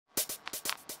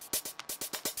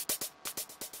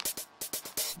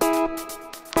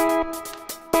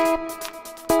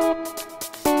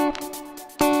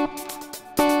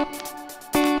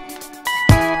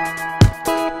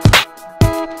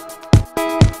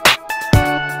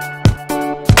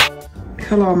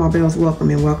Hello all my bells, welcome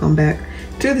and welcome back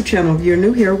to the channel. If you're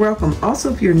new here, welcome.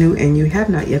 Also, if you're new and you have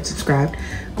not yet subscribed,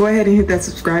 go ahead and hit that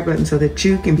subscribe button so that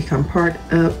you can become part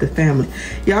of the family.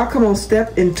 Y'all come on,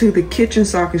 step into the kitchen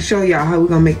so I can show y'all how we're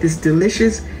gonna make this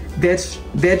delicious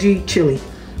veggie chili.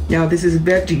 Now this is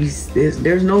veggies.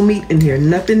 There's no meat in here.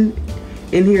 Nothing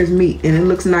in here is meat, and it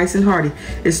looks nice and hearty.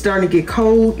 It's starting to get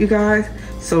cold, you guys,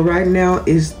 so right now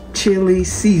is chili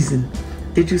season.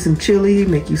 Get you some chili,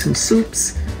 make you some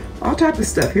soups, all type of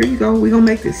stuff. Here you go. We're gonna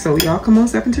make this. So y'all come on,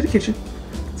 step into the kitchen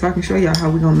so I can show y'all how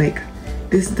we're gonna make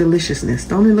this deliciousness.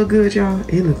 Don't it look good, y'all?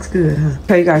 It looks good, huh?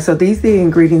 Okay, guys, so these are the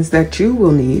ingredients that you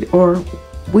will need, or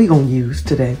we gonna use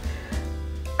today.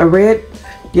 A red,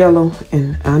 yellow,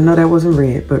 and I know that wasn't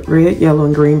red, but red, yellow,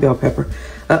 and green bell pepper.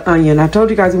 Onion. I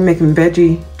told you guys we're making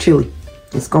veggie chili.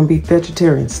 It's gonna be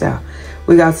vegetarian style.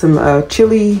 We got some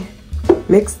chili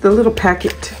mix, the little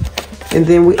packet. And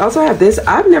then we also have this.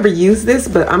 I've never used this,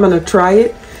 but I'm gonna try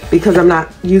it because I'm not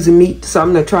using meat. So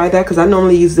I'm gonna try that because I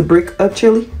normally use the brick of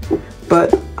chili,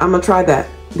 but I'm gonna try that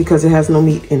because it has no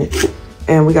meat in it.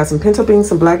 And we got some pinto beans,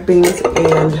 some black beans,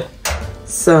 and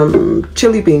some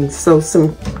chili beans. So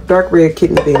some dark red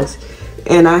kidney beans.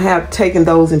 And I have taken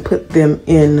those and put them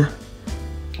in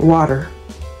water.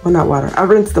 Well, not water. I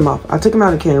rinsed them off. I took them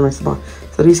out of the can and rinsed them off.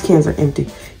 So these cans are empty.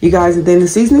 You guys, and then the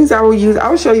seasonings I will use, I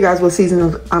will show you guys what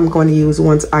seasoning I'm going to use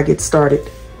once I get started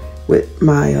with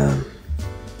my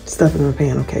stuff in my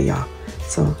pan. Okay, y'all.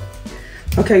 So,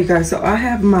 okay, you guys, so I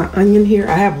have my onion here.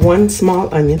 I have one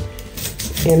small onion,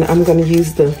 and I'm going to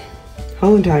use the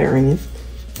whole entire onion.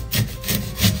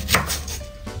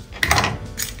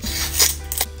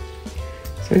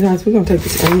 So, you guys, we're going to take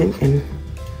this onion and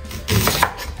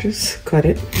just cut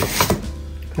it.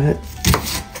 Cut.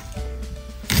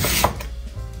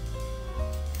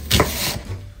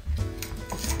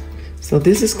 So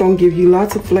this is going to give you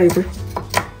lots of flavor.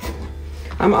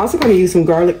 I'm also going to use some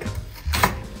garlic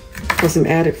for some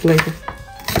added flavor.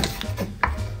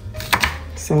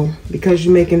 So because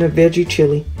you're making a veggie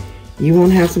chili, you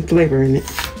want to have some flavor in it.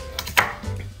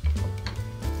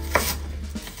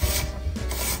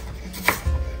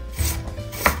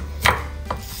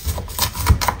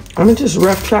 I'm going to just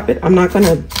rough chop it. I'm not going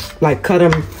to like cut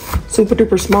them super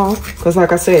duper small because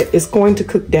like I said, it's going to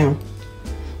cook down.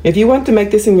 If you want to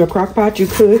make this in your crock pot, you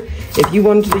could. If you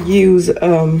wanted to use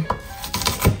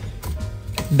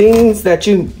beans that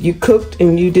you cooked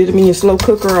and you did them in your slow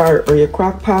cooker or your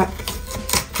crock pot,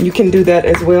 you can do that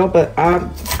as well. But I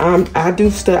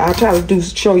try to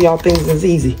show y'all things as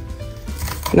easy,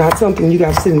 not something you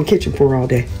got to sit in the kitchen for all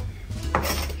day.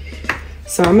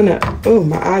 So I'm gonna, oh,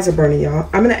 my eyes are burning, y'all.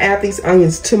 I'm gonna add these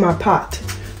onions to my pot,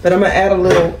 but I'm gonna add a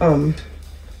little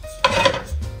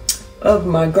of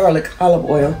my garlic olive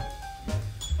oil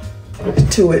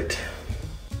to it.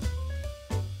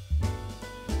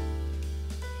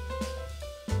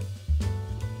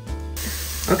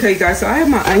 Okay, guys, so I have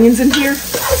my onions in here.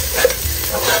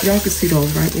 Y'all can see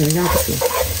those, right? Yeah, y'all can see.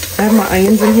 I have my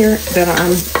onions in here that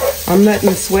I'm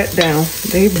letting sweat down.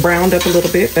 They've browned up a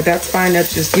little bit, but that's fine.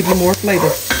 That's just give you more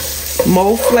flavor.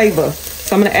 More flavor.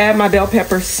 So I'm gonna add my bell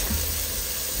peppers.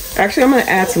 Actually, I'm gonna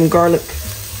add some garlic.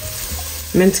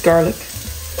 Minced garlic.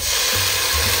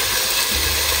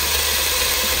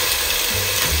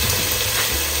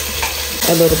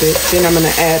 A little bit. Then I'm going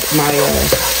to add my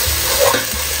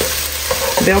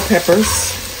bell peppers.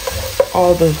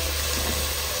 All the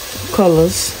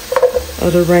colors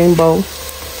of the rainbow.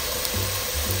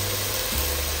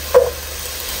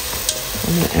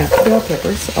 I'm going to add bell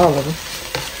peppers, all of them.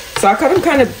 So I cut them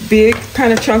kind of big,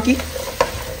 kind of chunky,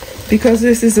 because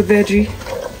this is a veggie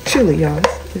chili, y'all.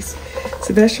 It's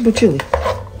a vegetable chili.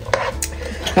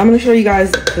 I'm going to show you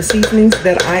guys the seasonings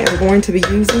that I am going to be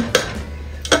using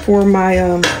for my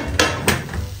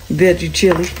veggie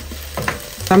chili.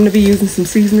 I'm going to be using some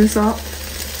seasoning salt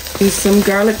and some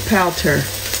garlic powder.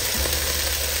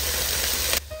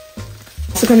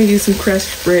 Also going to use some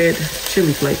crushed red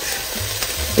chili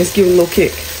flakes. Let's give it a little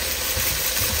kick.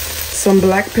 Some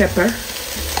black pepper.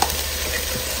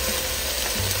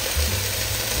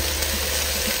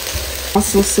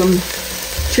 Also some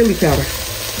chili powder.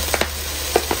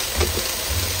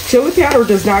 Chili powder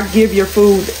does not give your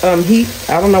food heat.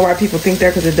 I don't know why people think that,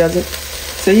 because it doesn't.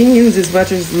 So you can use as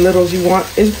much as little as you want.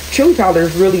 Chili powder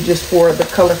is really just for the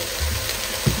color,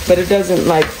 but it doesn't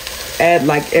like add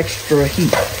like extra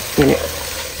heat in it.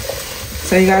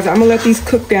 So you guys, I'm gonna let these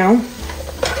cook down,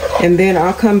 and then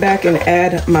I'll come back and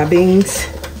add my beans,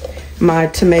 my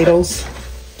tomatoes,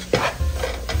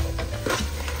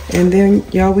 and then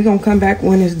y'all, we're gonna come back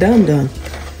when it's done.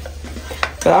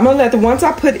 But I'm gonna once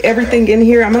I put everything in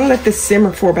here, I'm gonna let this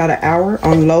simmer for about an hour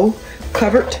on low,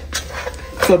 covered.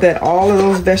 so that all of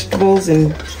those vegetables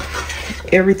and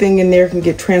everything in there can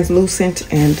get translucent.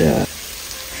 And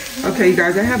okay, you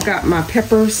guys, I have got my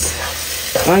peppers,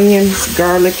 onions,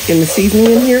 garlic, and the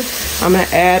seasoning in here. I'm gonna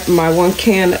add my 1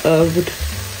 can of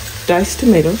diced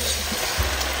tomatoes.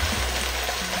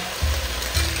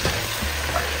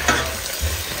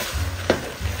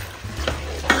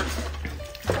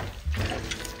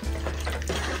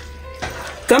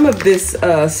 Some of this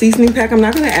seasoning pack, I'm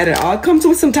not gonna add it all. It comes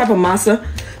with some type of masa,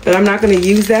 but I'm not gonna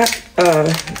use that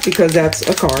because that's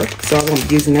a carb, so I won't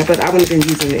be using that, but I wouldn't have been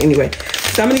using it anyway.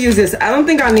 So I'm gonna use this. I don't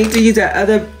think I need to use that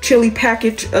other chili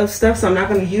package of stuff, so I'm not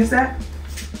gonna use that.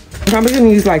 I'm probably gonna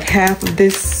use like half of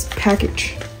this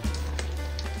package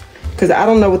because I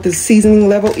don't know what the seasoning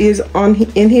level is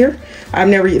in here. I've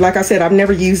never, like I said, I've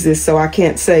never used this, so I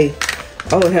can't say,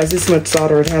 oh, it has this much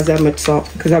salt or it has that much salt,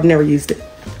 because I've never used it.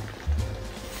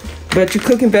 But you're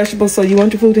cooking vegetables, so you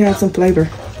want your food to have some flavor.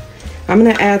 I'm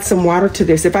gonna add some water to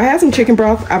this. If I had some chicken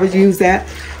broth, I would use that.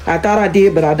 I thought I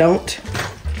did, but I don't.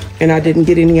 And I didn't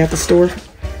get any at the store.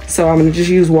 So I'm gonna just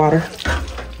use water.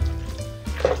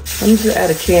 I'm just gonna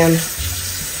add a can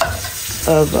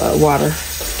of water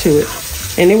to it.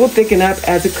 And it will thicken up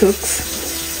as it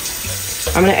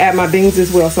cooks. I'm gonna add my beans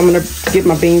as well. So I'm gonna get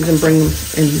my beans and bring them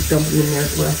and dump them in there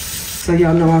as well. So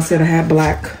y'all know I said I had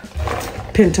black,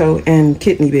 pinto, and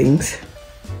kidney beans.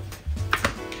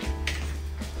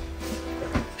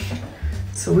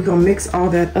 So we're gonna mix all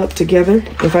that up together.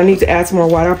 If I need to add some more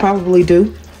water, I probably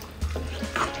do.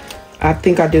 I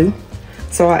think I do.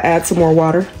 So I add some more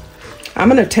water. I'm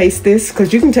gonna taste this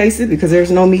because you can taste it because there's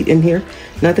no meat in here.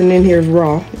 Nothing in here is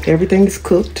raw. Everything is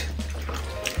cooked.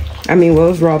 I mean,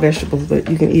 well, it's raw vegetables, but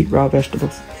you can eat raw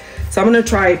vegetables. So I'm gonna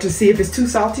try it to see if it's too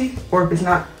salty or if it's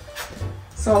not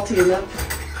salty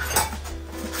enough.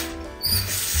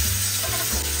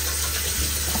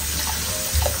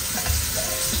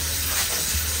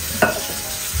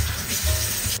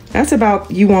 That's about,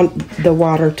 you want the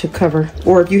water to cover,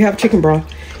 or if you have chicken broth,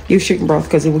 use chicken broth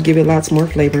because it will give it lots more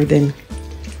flavor than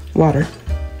water.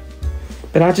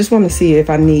 But I just want to see if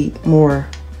I need more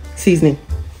seasoning.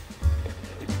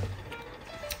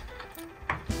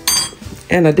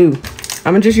 And I do.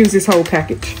 I'm gonna just use this whole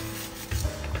package.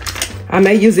 I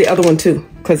may use the other one too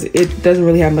because it doesn't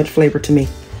really have much flavor to me.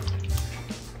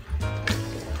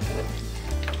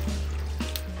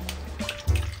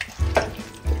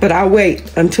 But I'll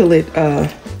wait until it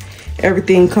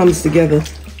everything comes together.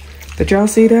 But y'all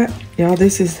see that? Y'all,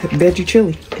 this is veggie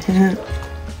chili.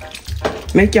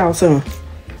 Make y'all some.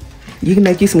 You can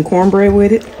make you some cornbread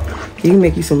with it. You can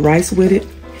make you some rice with it.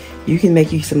 You can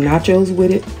make you some nachos with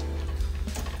it.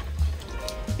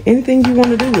 Anything you want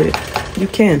to do with it, you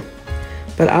can.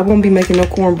 But I won't be making no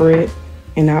cornbread.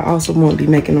 And I also won't be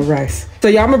making no rice. So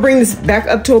y'all, I'm gonna bring this back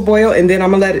up to a boil and then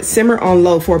I'm gonna let it simmer on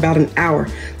low for about an hour.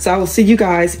 So I will see you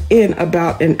guys in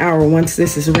about an hour. Once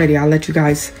this is ready, I'll let you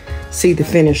guys see the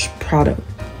finished product.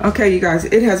 Okay, you guys,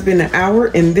 it has been an hour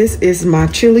and this is my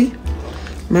chili,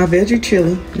 my veggie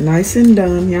chili, nice and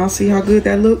done. Y'all see how good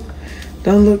that look?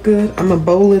 Done look good? I'm gonna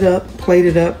bowl it up, plate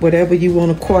it up, whatever you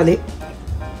wanna call it.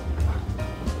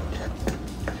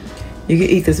 You can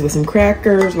eat this with some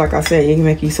crackers. Like I said, you can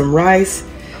make you some rice.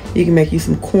 You can make you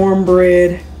some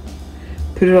cornbread.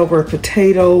 Put it over a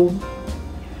potato.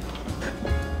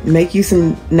 Make you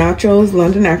some nachos.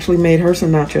 Lundin actually made her some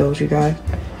nachos, you guys.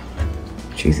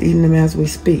 She's eating them as we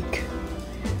speak.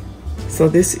 So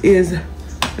this is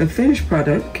the finished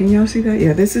product. Can y'all see that?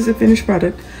 Yeah, this is the finished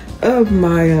product of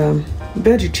my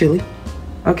veggie chili.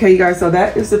 Okay, you guys, so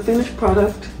that is the finished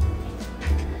product.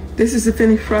 This is the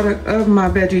finished product of my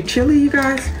veggie chili, you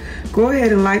guys. Go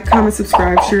ahead and like, comment,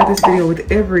 subscribe, share this video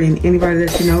with every and anybody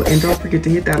that you know. And don't forget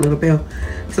to hit that little bell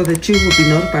so that you will be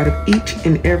notified of each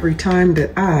and every time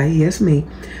that I, yes me,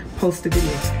 post a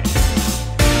video.